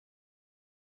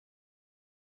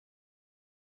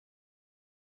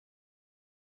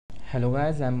Hello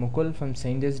guys, I'm Mukul from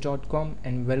Scientist.com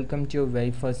and welcome to your very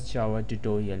first Java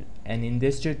tutorial. And in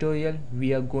this tutorial,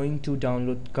 we are going to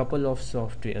download couple of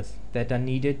softwares that are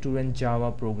needed to run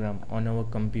Java program on our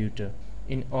computer.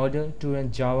 In order to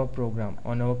run Java program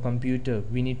on our computer,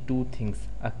 we need two things,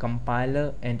 a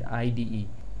compiler and IDE.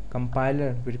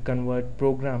 Compiler will convert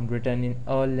program written in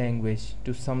a language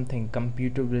to something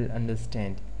computer will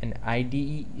understand, and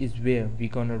IDE is where we're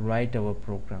gonna write our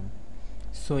program.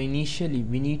 So initially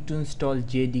we need to install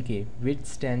JDK, which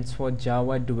stands for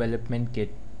Java Development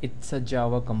Kit. It's a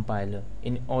Java compiler.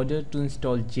 In order to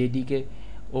install JDK,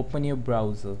 open your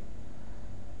browser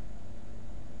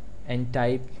and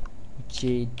type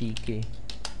JDK.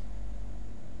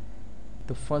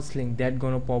 The first link that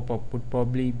gonna pop up would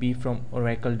probably be from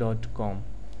oracle.com.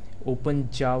 Open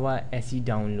Java SE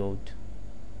download.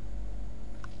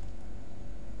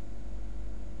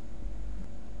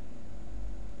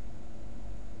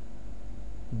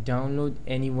 Download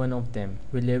any one of them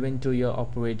relevant to your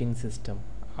operating system.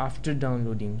 After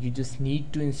downloading, you just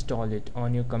need to install it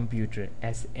on your computer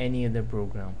as any other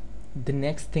program. The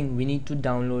next thing we need to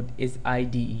download is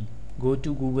IDE. Go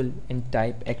to Google and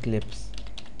type Eclipse.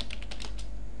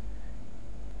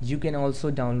 You can also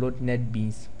download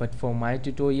NetBeans, but for my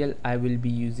tutorial I will be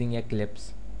using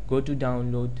Eclipse. Go to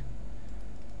download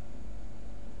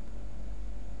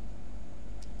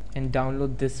and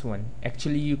download this one.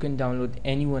 Actually you can download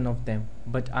any one of them,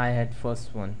 but I had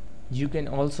first one. You can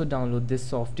also download this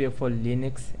software for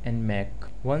Linux and Mac.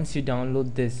 Once you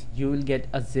download this, you will get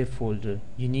a zip folder.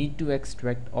 You need to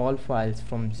extract all files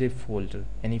from zip folder,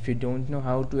 and if you don't know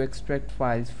how to extract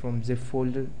files from zip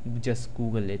folder, just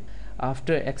Google it.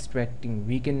 After extracting,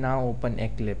 we can now open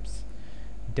Eclipse.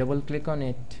 Double click on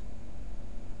it.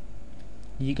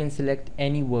 You can select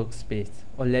any workspace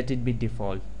or let it be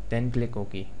default, then click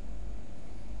OK.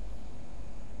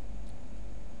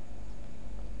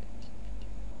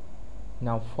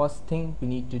 Now first thing we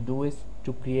need to do is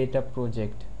to create a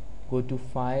project. Go to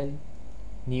File,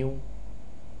 New,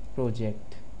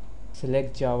 Project.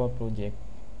 Select Java project.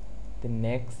 The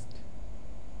next,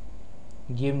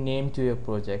 give name to your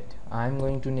project. I'm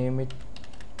going to name it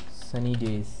Sunny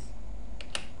Days,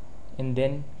 and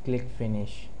then click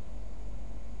Finish.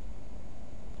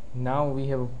 Now we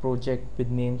have a project with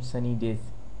name Sunny Days.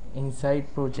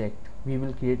 Inside project we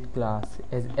will create class,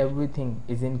 as everything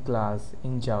is in class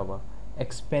in Java.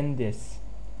 Expand this.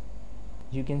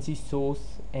 You can see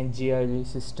source and GRE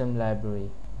system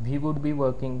library. We would be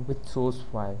working with source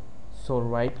file, so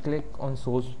right click on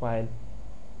source file,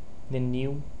 then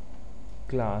new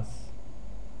class.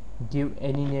 Give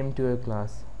any name to your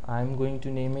class. I'm going to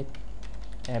name it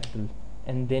Apple,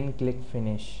 and then click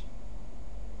Finish.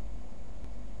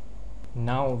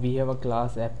 Now we have a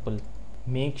class Apple.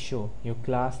 Make sure your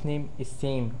class name is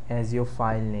same as your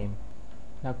file name.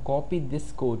 Now copy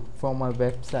this code from my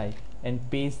website and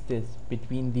paste this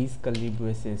between these curly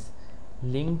braces.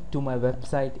 Link to my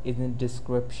website is in the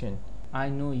description. I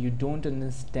know you don't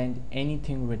understand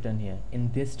anything written here.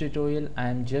 In this tutorial I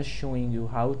am just showing you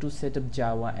how to set up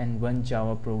Java and run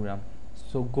Java program.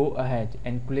 So go ahead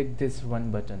and click this run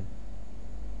button.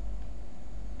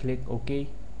 Click OK,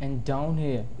 and down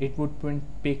here it would print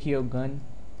pick your gun,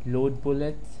 load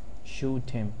bullets, shoot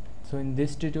him. So in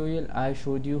this tutorial I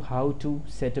showed you how to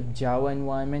set up Java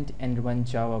environment and run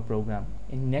Java program.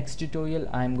 In next tutorial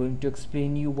I am going to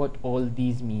explain you what all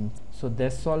these means. So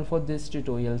that's all for this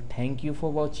tutorial. Thank you for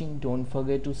watching. Don't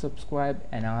forget to subscribe,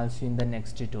 and I'll see you in the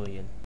next tutorial.